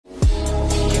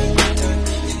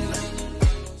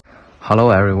Hello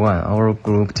everyone, our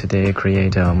group today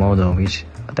create a model which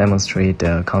demonstrate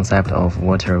the concept of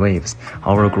water waves.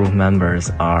 Our group members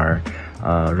are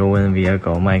Rowen,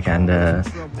 Viego, Mike, and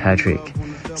Patrick.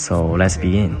 So let's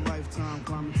begin.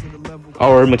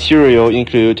 Our material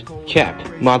include cap,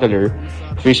 muddler,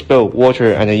 fishbowl,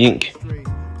 water, and ink.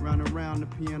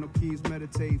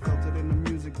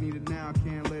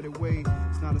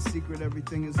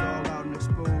 Everything is all out and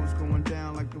exposed, going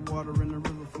down like the water in the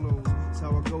river flows. That's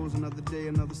how it goes, another day,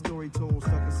 another story told.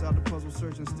 Stuck inside the puzzle,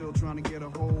 searching, still trying to get a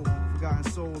hold.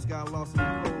 Forgotten souls got lost in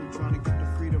the cold, trying to get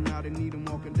the freedom, now they need them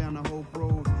walking down the Hope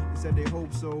Road. They said they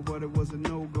hope so, but it was a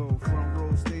no-go. Front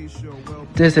row stage show. Well,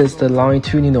 this is the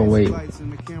longitudinal wave.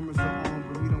 And the cameras are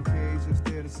on, but we don't care, he's just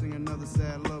there to sing another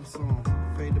sad love song.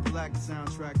 Fade to black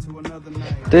soundtrack to another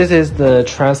night. This is the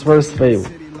transverse wave.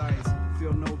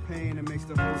 Feel no pain, it makes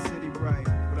the whole city bright.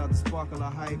 Without the sparkle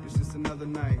of hype, it's just another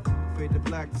night. Fade to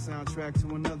black, the soundtrack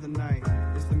to another night.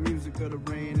 It's the music of the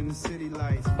rain and the city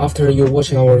lights. After you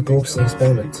watching our group's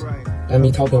experiment, let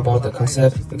me talk about the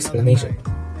concept explanation.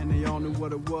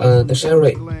 The shell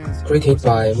wave, created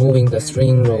by moving the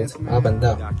string rod up and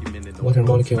down. Water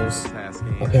molecules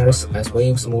appears as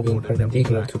waves moving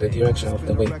perpendicular to the direction of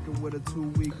the wave.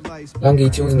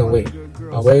 Longitudinal wave,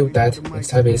 a wave that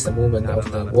exhibits the movement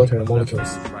of the water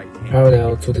molecules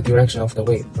parallel to the direction of the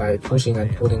wave by pushing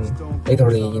and pulling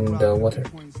literally in the water.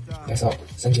 That's all.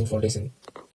 Thank you for listening.